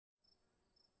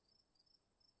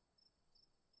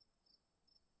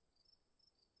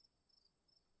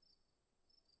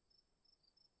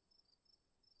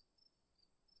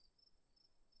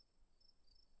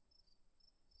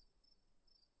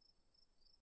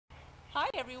Hi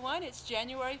everyone, it's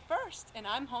January 1st and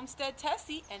I'm Homestead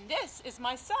Tessie and this is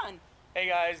my son. Hey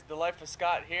guys, The Life of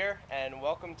Scott here and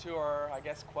welcome to our,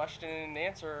 question and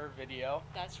answer video.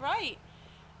 That's right.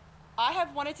 I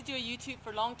have wanted to do a YouTube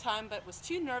for a long time but was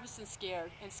too nervous and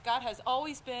scared, and Scott has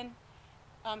always been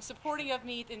supporting of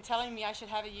me and telling me I should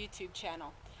have a YouTube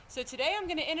channel. So today I'm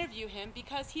going to interview him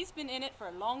because he's been in it for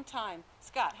a long time.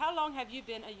 Scott, how long have you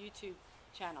been a YouTube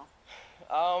channel?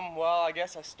 Well, I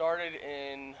guess I started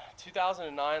in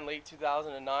 2009, late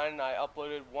 2009, and I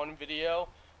uploaded one video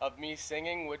of me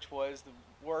singing, which was the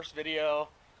worst video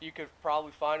you could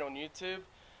probably find on YouTube.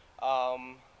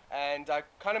 And I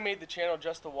kind of made the channel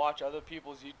just to watch other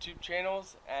people's YouTube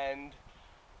channels, and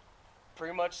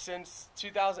pretty much since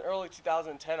early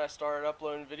 2010 I started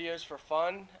uploading videos for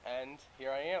fun, and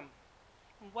here I am.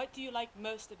 What do you like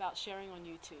most about sharing on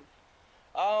YouTube?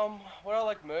 What I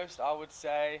like most, I would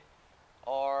say,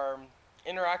 are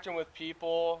interacting with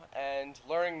people and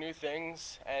learning new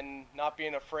things and not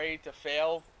being afraid to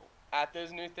fail at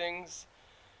those new things,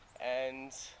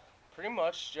 and pretty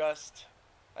much just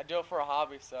I do it for a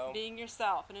hobby. So being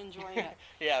yourself and enjoying it.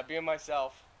 Yeah, being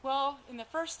myself. Well, in the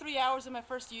first 3 hours of my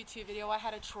first YouTube video I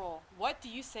had a troll. What do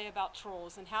you say about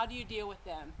trolls and how do you deal with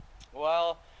them?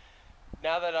 Well,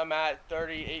 now that I'm at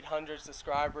 3,800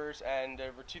 subscribers and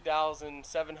over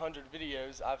 2,700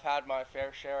 videos, I've had my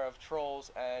fair share of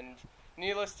trolls, and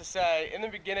needless to say, in the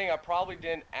beginning I probably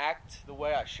didn't act the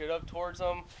way I should have towards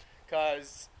them,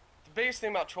 because the biggest thing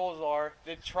about trolls are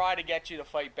they try to get you to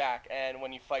fight back, and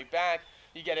when you fight back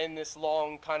you get in this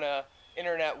long kind of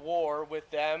internet war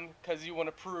with them because you want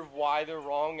to prove why they're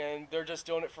wrong, and they're just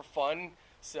doing it for fun,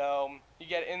 so you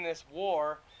get in this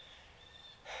war.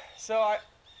 So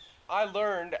I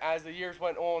learned as the years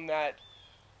went on that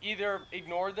either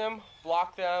ignore them,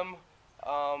 block them,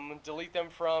 delete them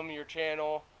from your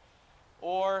channel,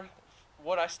 or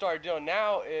what I started doing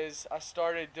now is I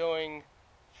started doing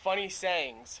funny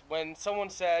sayings. When someone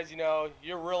says, you know,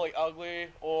 you're really ugly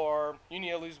or you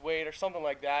need to lose weight or something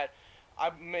like that,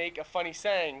 I make a funny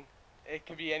saying. It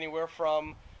could be anywhere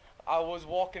from I was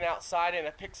walking outside and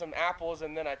I picked some apples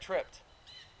and then I tripped.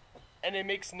 And it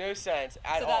makes no sense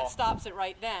at all. So that stops it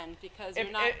right then, because you're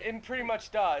not... It pretty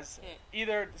much does. Yeah.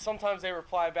 Either sometimes they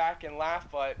reply back and laugh,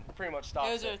 but pretty much stops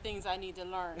Those are things I need to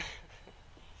learn.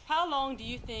 How long do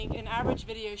you think an average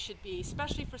video should be,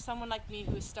 especially for someone like me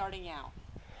who is starting out?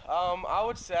 I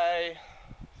would say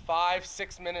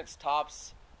 5-6 minutes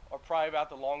tops are probably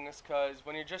about the longest, because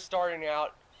when you're just starting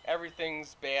out,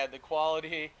 everything's bad, the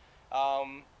quality,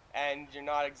 and you're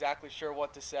not exactly sure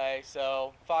what to say,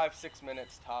 so 5-6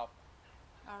 minutes top.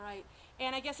 All right,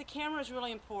 and I guess a camera is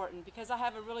really important because I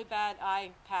have a really bad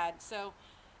iPad. So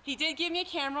he did give me a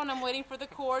camera, and I'm waiting for the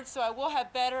cord, so I will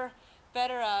have better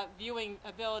viewing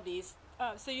abilities.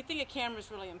 So you think a camera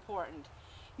is really important.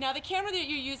 Now, the camera that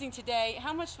you're using today,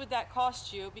 how much would that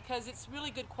cost you? Because it's really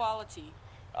good quality.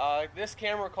 This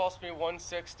camera cost me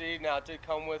 $160. Now, it did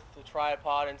come with the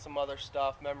tripod and some other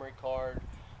stuff, memory card.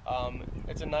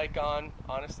 It's a Nikon.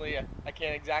 Honestly, I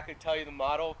can't exactly tell you the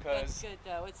model because that's good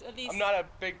though. It's at least I'm not a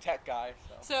big tech guy.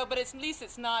 So, but at least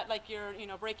it's not like you're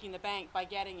breaking the bank by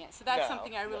getting it. So that's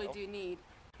something I really do need.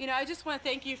 You know, I just want to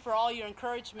thank you for all your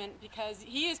encouragement, because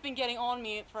he has been getting on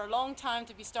me for a long time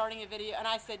to be starting a video, and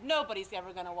I said nobody's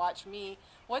ever going to watch me.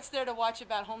 What's there to watch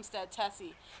about Homestead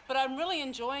Tessie? But I'm really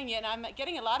enjoying it, and I'm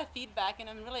getting a lot of feedback, and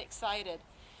I'm really excited.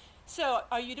 So,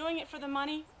 are you doing it for the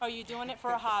money? Or are you doing it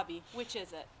for a hobby? Which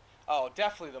is it? Oh,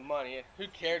 definitely the money. Who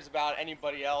cares about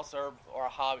anybody else or a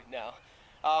hobby now?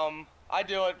 I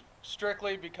do it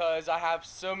strictly because I have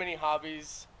so many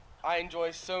hobbies. I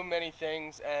enjoy so many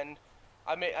things, and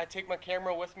I take my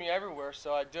camera with me everywhere,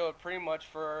 so I do it pretty much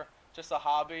for just a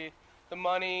hobby. The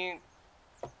money,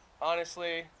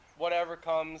 honestly, whatever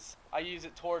comes, I use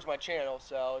it towards my channel,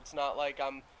 so it's not like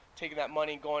I'm taking that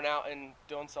money, going out and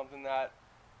doing something that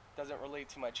doesn't relate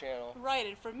to my channel. Right,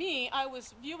 and for me, I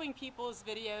was viewing people's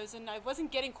videos and I wasn't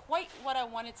getting quite what I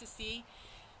wanted to see,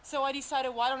 so I decided,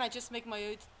 why don't I just make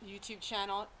my YouTube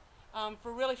channel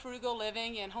for really frugal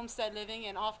living and homestead living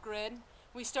and off-grid.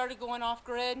 We started going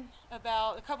off-grid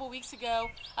about a couple weeks ago.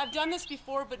 I've done this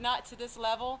before, but not to this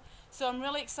level, so I'm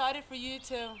really excited for you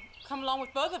to come along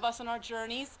with both of us on our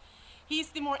journeys. He's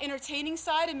the more entertaining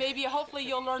side, and maybe hopefully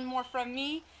you'll learn more from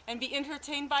me and be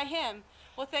entertained by him.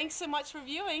 Well, thanks so much for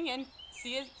viewing, and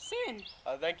see you soon.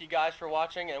 Thank you guys for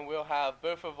watching, and we'll have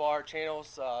both of our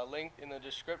channels linked in the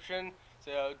description,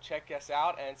 so check us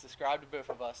out and subscribe to both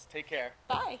of us. Take care.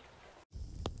 Bye.